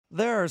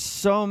There are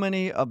so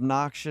many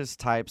obnoxious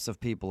types of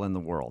people in the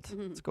world.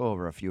 Let's go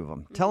over a few of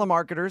them.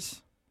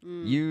 Telemarketers,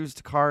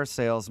 used car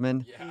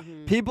salesmen,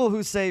 people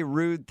who say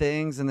rude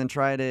things and then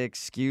try to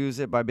excuse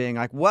it by being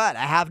like, what?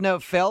 I have no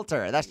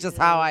filter. That's just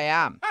how I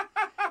am.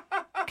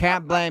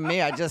 Can't blame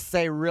me. I just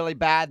say really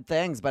bad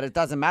things, but it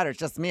doesn't matter. It's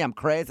just me. I'm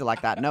crazy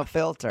like that. No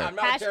filter. I'm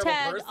not a terrible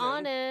Hashtag person.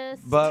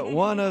 honest. But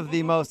one of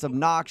the most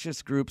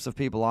obnoxious groups of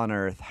people on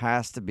earth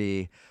has to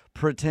be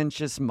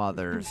pretentious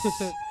mothers.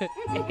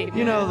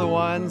 You know, the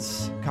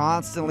ones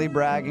constantly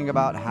bragging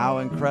about how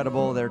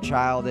incredible their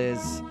child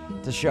is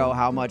to show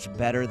how much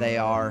better they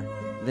are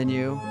than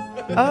you.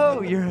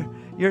 Oh,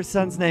 your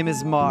son's name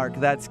is Mark.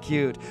 That's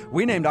cute.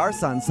 We named our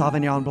son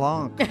Sauvignon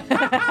Blanc.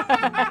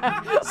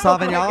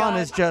 Sauvignon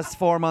is just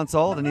 4 months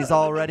old, and he's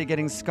already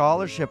getting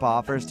scholarship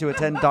offers to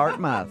attend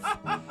Dartmouth.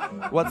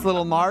 What's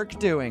little Mark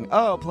doing?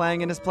 Oh,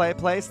 playing in his play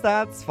place?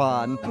 That's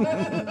fun.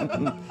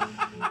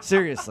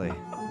 Seriously,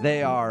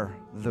 they are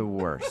the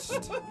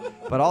worst.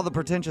 But all the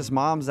pretentious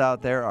moms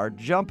out there are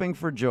jumping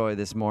for joy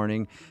this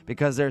morning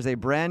because there's a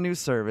brand new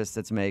service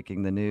that's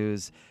making the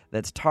news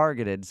that's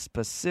targeted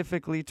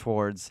specifically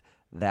towards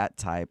that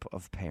type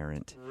of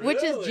parent.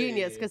 Which is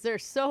genius because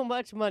there's so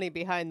much money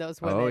behind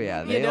those women. Oh,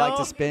 yeah. They you like to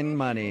know? spend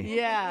money.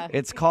 Yeah.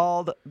 It's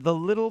called the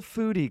Little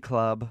Foodie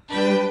Club.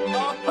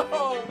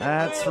 Oh,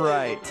 That's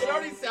right. It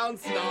already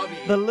sounds snobby.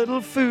 The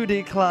Little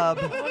Foodie Club.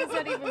 What does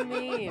that even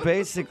mean?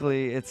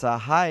 Basically, it's a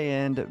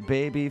high-end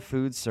baby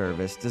food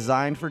service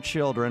designed for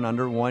children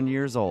under 1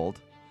 year old.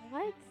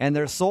 What? And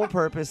their sole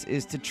purpose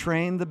is to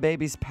train the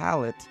baby's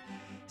palate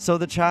so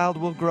the child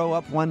will grow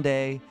up one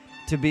day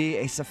to be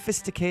a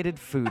sophisticated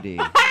foodie.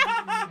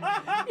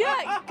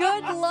 Yeah,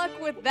 good luck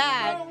with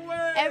that. No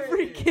way.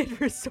 Every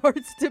kid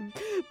resorts to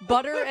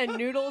butter and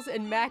noodles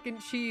and mac and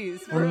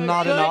cheese for We're a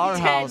not in good our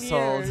 10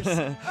 household.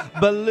 years.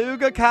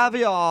 Beluga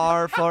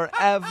caviar for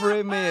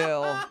every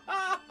meal.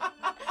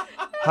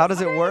 How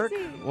does it work?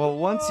 crazy. Well,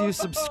 once you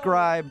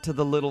subscribe to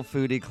the Little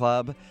Foodie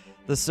Club,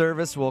 the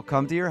service will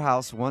come to your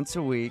house once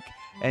a week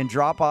and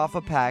drop off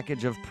a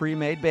package of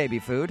pre-made baby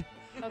food.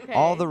 Okay.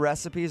 All the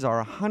recipes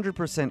are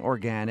 100%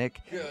 organic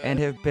and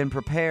have been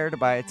prepared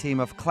by a team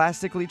of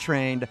classically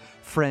trained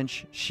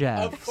French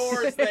chefs. Of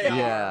course they are.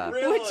 Yeah.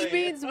 Really? Which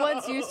means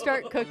once you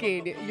start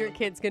cooking, your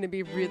kid's going to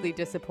be really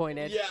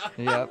disappointed. Yeah.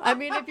 Yep. I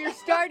mean, if you're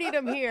starting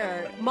them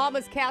here,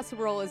 Mama's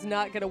casserole is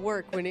not going to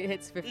work when it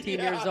hits 15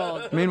 years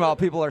old. Meanwhile,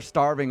 people are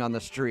starving on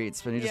the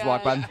streets when you just Yeah.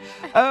 walk by.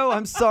 Oh,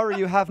 I'm sorry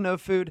you have no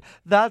food.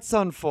 That's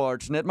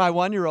unfortunate. My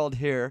 1-year-old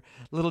here,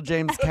 little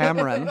James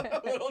Cameron.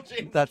 Little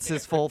James That's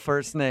his full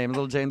first name,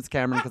 little James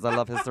Cameron, because I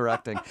love his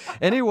directing.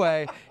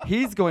 Anyway,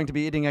 he's going to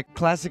be eating a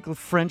classical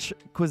French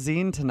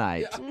cuisine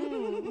tonight.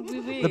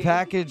 The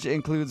package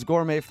includes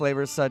gourmet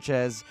flavors such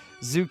as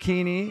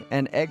zucchini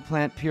and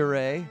eggplant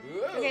puree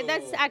Okay,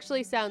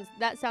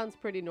 that sounds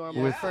pretty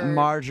normal with for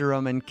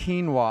marjoram and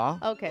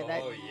quinoa. Okay,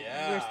 that Oh,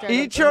 yeah. we're starting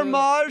Eat to your move.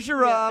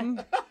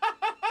 marjoram!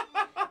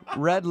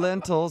 Red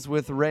lentils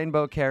with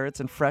rainbow carrots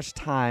and fresh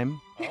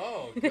thyme.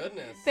 Oh,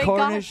 goodness. Thank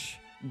Cornish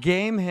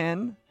game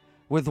hen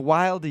with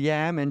wild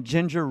yam and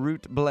ginger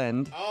root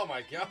blend. Oh,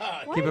 my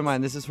God. Keep in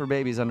mind, this is for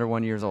babies under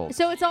 1 year old.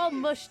 So it's all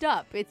mushed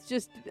up. It's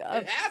just.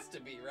 It has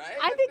to be, right?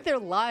 I think they're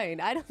lying.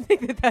 I don't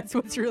think that that's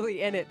what's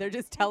really in it. They're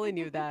just telling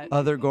you that.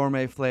 Other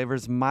gourmet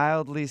flavors,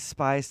 mildly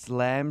spiced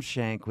lamb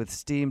shank with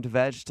steamed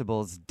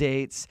vegetables,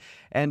 dates,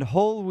 and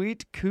whole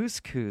wheat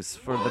couscous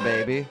for the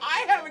baby.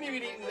 I haven't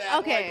even eaten that.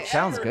 Okay. like,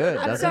 Sounds ever. good,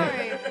 I'm doesn't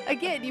sorry.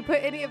 Again, you put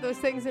any of those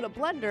things in a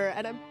blender,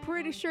 and I'm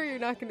pretty sure you're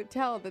not going to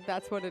tell that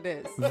that's what it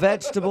is.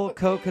 Vegetable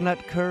coconut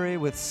curry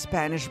with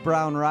Spanish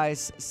brown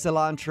rice,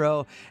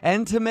 cilantro,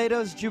 and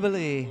tomatoes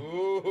jubilee.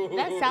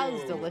 That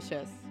sounds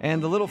delicious.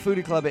 And the Little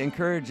Foodie Club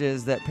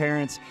encourages that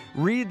parents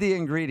read the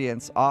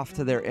ingredients off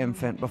to their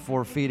infant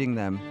before feeding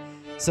them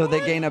so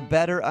they gain a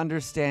better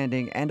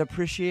understanding and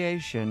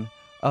appreciation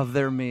of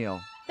their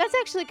meal. That's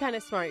actually kind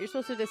of smart. You're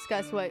supposed to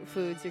discuss what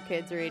foods your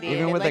kids are eating,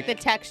 Even and with like a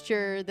the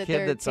texture that Kid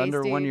they're that's under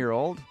tasting. 1 year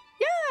old?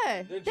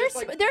 Yeah, They're they're just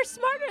like- they're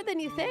smarter than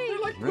you think. They're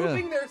like Really?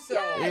 pooping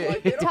themselves. Yeah.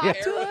 Like, they don't Talk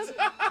care. to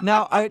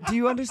Now, do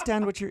you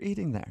understand what you're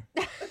eating there?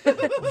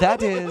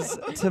 That is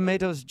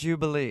tomatoes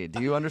jubilee.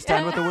 Do you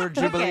understand what the word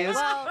jubilee Okay, is?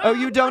 well- Oh,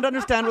 you don't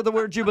understand what the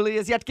word jubilee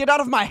is yet? Get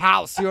out of my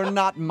house. You're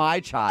not my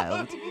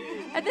child.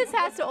 And this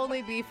has to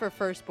only be for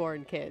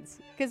firstborn kids.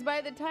 Because by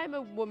the time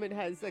a woman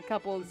has a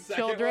couple Second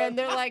children, one.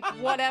 they're like,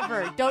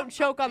 whatever. Don't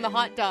choke on the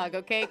hot dog,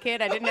 okay,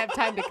 kid? I didn't have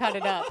time to cut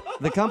it up.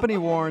 The company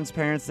warns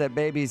parents that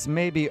babies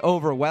may be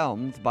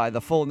overwhelmed by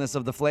the fullness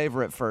of the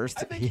flavor at first.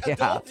 I think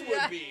adults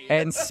would be.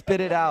 And spit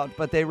it out,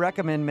 but they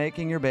recommend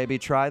making your baby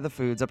try the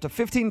foods up to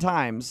 15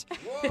 times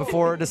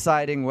before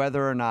deciding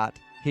whether or not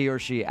he or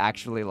she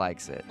actually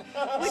likes it.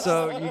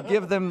 So you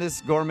give them this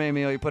gourmet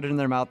meal, you put it in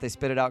their mouth, they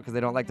spit it out because they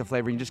don't like the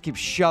flavor, and you just keep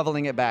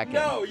shoveling it back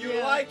No, you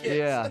like in. it.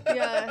 Yeah.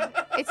 Yeah.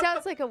 It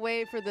sounds like a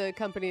way for the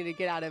company to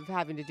get out of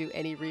having to do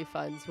any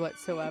refunds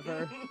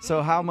whatsoever.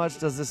 So how much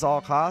does this all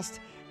cost?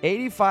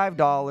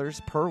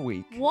 $85 per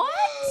week. What?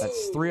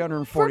 That's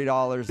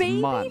 $340 a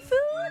Baby month.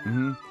 food?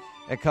 hmm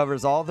It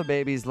covers all the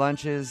baby's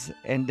lunches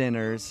and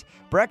dinners.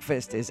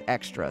 Breakfast is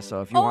extra,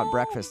 so if you want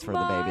breakfast for the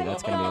baby,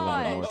 that's going to be a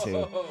little more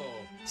too. Oh.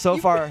 So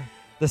far,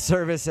 the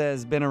service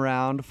has been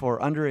around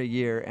for under a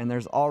year, and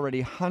there's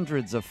already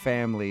hundreds of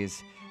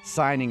families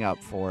signing up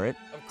for it.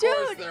 Of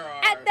course Dude, there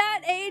are. at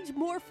that age,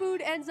 more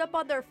food ends up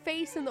on their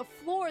face and the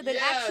floor than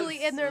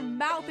actually in their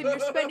mouth, and you're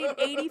spending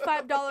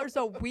 $85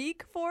 a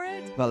week for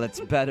it? Well, it's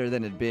better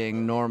than it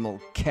being normal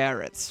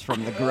carrots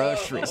from the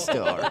grocery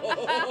store.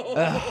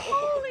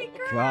 Holy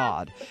crap.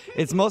 God.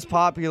 It's most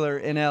popular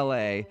in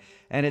LA,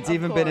 and it's Of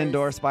even been course.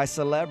 endorsed by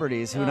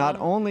celebrities who not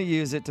only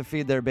use it to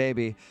feed their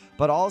baby,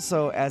 but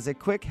also as a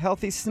quick,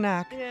 healthy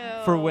snack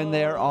for when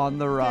they're on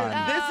the run.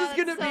 This is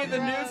going to so be the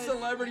new gross.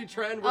 celebrity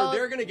trend where Oh.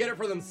 they're going to get it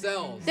for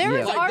themselves. There was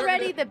Yeah. Like, they're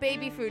already gonna- the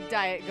baby food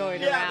diet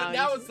going Yeah, around. but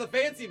now it's the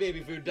fancy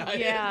baby food diet.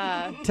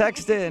 Yeah.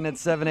 Text in at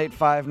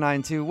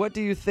 78592. What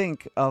do you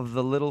think of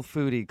the Little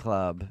Foodie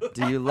Club?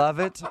 Do you love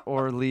it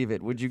or leave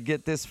it? Would you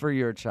get this for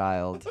your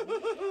child?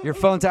 Your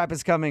phone tap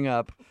is coming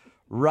up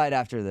right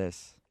after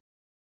this.